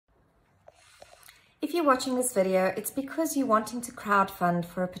If you're watching this video, it's because you're wanting to crowdfund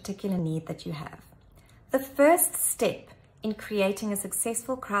for a particular need that you have. The first step in creating a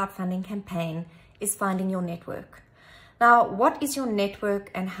successful crowdfunding campaign is finding your network. Now, what is your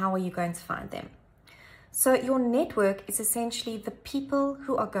network and how are you going to find them? So your network is essentially the people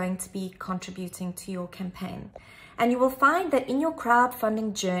who are going to be contributing to your campaign. And you will find that in your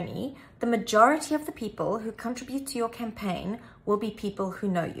crowdfunding journey, the majority of the people who contribute to your campaign will be people who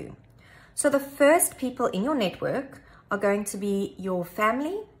know you. So the first people in your network are going to be your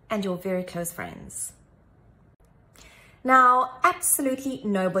family and your very close friends. Now, absolutely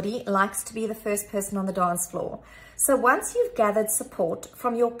nobody likes to be the first person on the dance floor. So once you've gathered support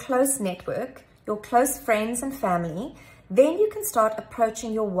from your close network, your close friends and family, then you can start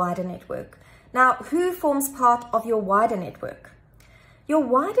approaching your wider network. Now, who forms part of your wider network? Your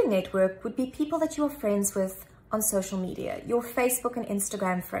wider network would be people that you are friends with on social media, your Facebook and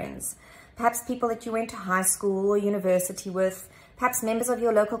Instagram friends, perhaps people that you went to high school or university with, perhaps members of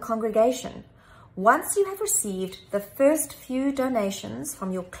your local congregation. Once you have received the first few donations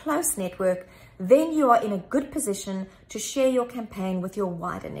from your close network, then you are in a good position to share your campaign with your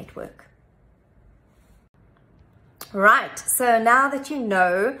wider network. Right, so now that you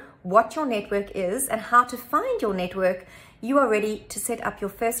know what your network is and how to find your network, you are ready to set up your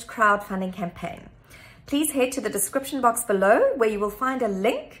first crowdfunding campaign. Please head to the description box below where you will find a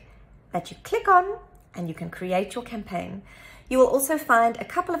link that you click on and you can create your campaign. You will also find a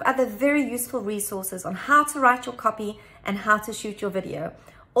couple of other very useful resources on how to write your copy and how to shoot your video.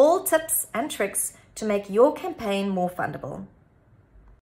 All tips and tricks to make your campaign more fundable.